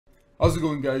How's it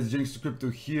going, guys? Jinx to Crypto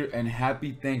here, and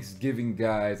happy Thanksgiving,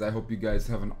 guys. I hope you guys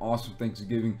have an awesome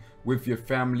Thanksgiving with your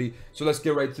family. So let's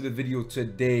get right to the video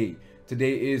today.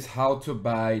 Today is how to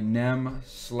buy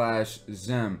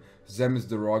NEM/ZEM. ZEM is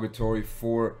derogatory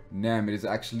for NEM.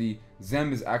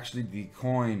 ZEM is actually the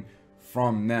coin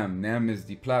from NEM. NEM is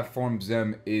the platform,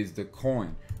 ZEM is the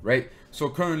coin, right? So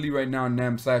currently right now,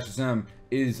 NEM/ZEM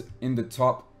is in the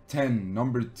top 10,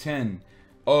 number 10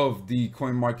 of the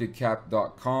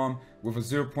coinmarketcap.com with a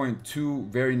 0.2.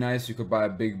 Very nice. You could buy a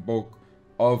big bulk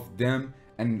of them,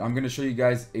 and I'm going to show you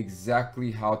guys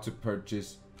exactly how to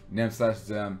purchase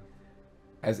NEM/ZEM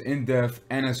as in-depth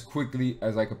and as quickly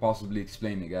as I could possibly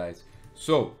explain it, guys.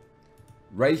 So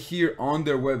right here on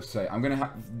their website, I'm going to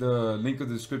have the link of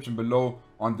the description below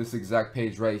on this exact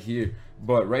page right here,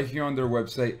 but right here on their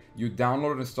website, you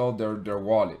download and install their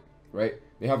wallet, right?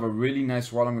 They have a really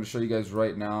nice wallet. I'm going to show you guys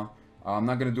right now. I'm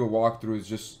not going to do a walkthrough. It's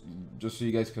just so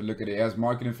you guys can look at it. It has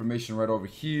market information right over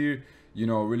here, you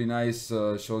know, really nice.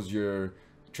 Shows your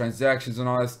transactions and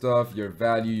all that stuff, your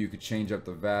value. You could change up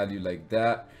the value like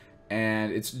that,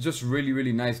 and it's just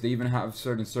really nice. They even have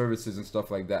certain services and stuff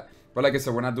like that, but like I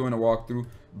said, we're not doing a walkthrough.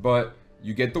 But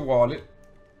you get the wallet,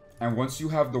 and once you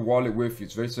have the wallet with you,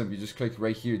 it's very simple. You just click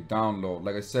right here, download.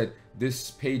 Like I said,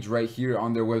 this page right here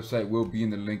on their website will be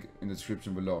in the link in the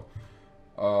description below.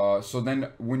 So then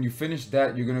when you finish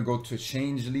that, you're gonna go to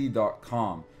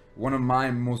Changelly.com. One of my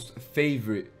most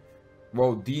favorite,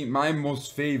 my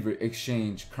most favorite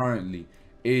exchange currently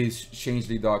is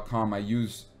Changelly.com. I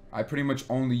pretty much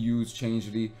only use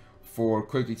Changelly for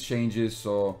quick exchanges,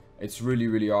 so it's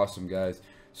really awesome, guys.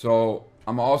 So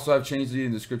I'm also have Changelly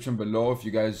in the description below if you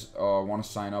guys want to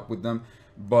sign up with them.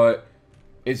 But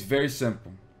it's very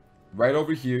simple. Right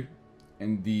over here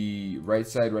in the right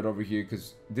side, right over here,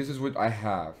 because this is what I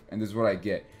have and this is what I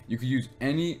get. You could use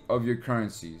any of your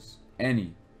currencies,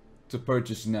 to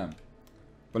purchase NEM.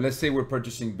 But let's say we're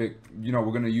purchasing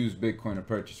we're gonna use Bitcoin to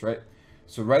purchase, right?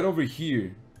 So right over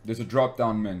here, there's a drop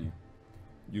down menu.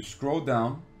 You scroll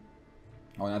down,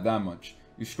 not that much.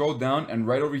 You scroll down, and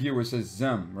right over here where it says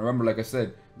ZEM, remember, like I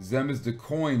said, ZEM is the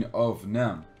coin of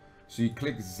NEM. So you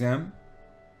click ZEM,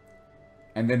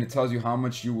 and then it tells you how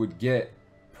much you would get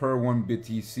per 1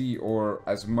 BTC, or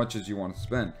as much as you want to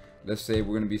spend. Let's say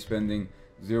we're going to be spending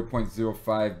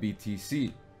 0.05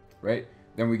 BTC, right?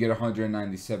 Then we get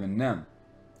 197 NEM,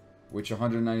 which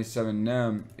 197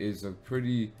 NEM is a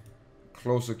pretty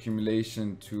close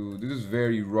accumulation to, this is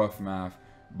very rough math,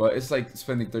 but it's like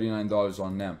spending $39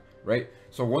 on NEM, right?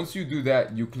 So once you do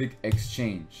that, you click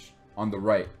exchange on the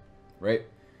right.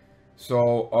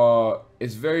 So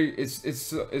it's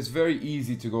very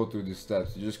easy to go through the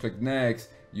steps. You just click next,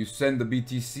 you send the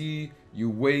BTC, you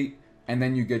wait, and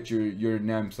then you get your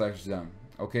NEM/ZEM.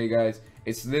 Okay, guys,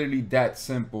 it's literally that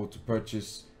simple to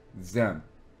purchase ZEM.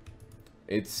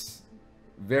 It's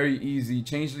very easy.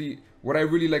 Changelly, what I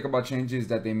really like about Changelly is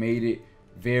that they made it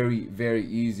very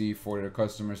easy for their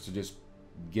customers to just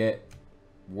get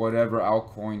whatever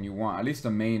altcoin you want. At least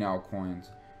the main altcoins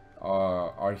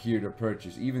are here to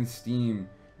purchase. Even Steam,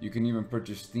 you can even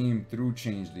purchase Steam through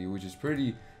Changelly, which is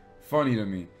pretty funny to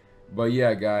me. But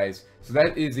yeah, guys, so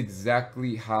that is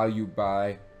exactly how you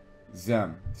buy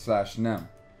ZEM/NEM.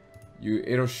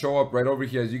 It'll show up right over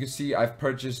here. As you can see, I've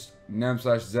purchased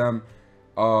NEM/ZEM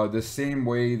the same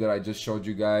way that I just showed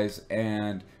you guys,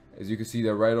 and as you can see,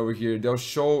 they're right over here. They'll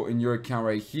show in your account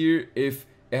right here. If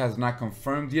it has not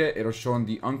confirmed yet, it'll show in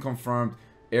the unconfirmed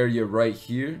area right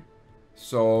here.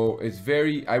 So it's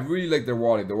I really like their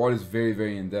wallet. The wallet is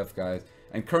very in-depth, guys,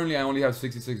 and currently I only have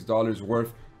 $66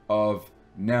 worth of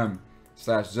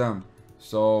NEM/ZEM.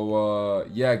 So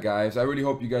yeah, guys, I really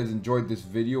hope you guys enjoyed this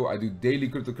video. I do daily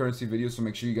cryptocurrency videos, so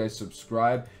make sure you guys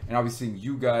subscribe, and I'll be seeing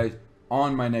you guys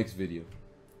on my next video.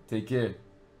 Take care.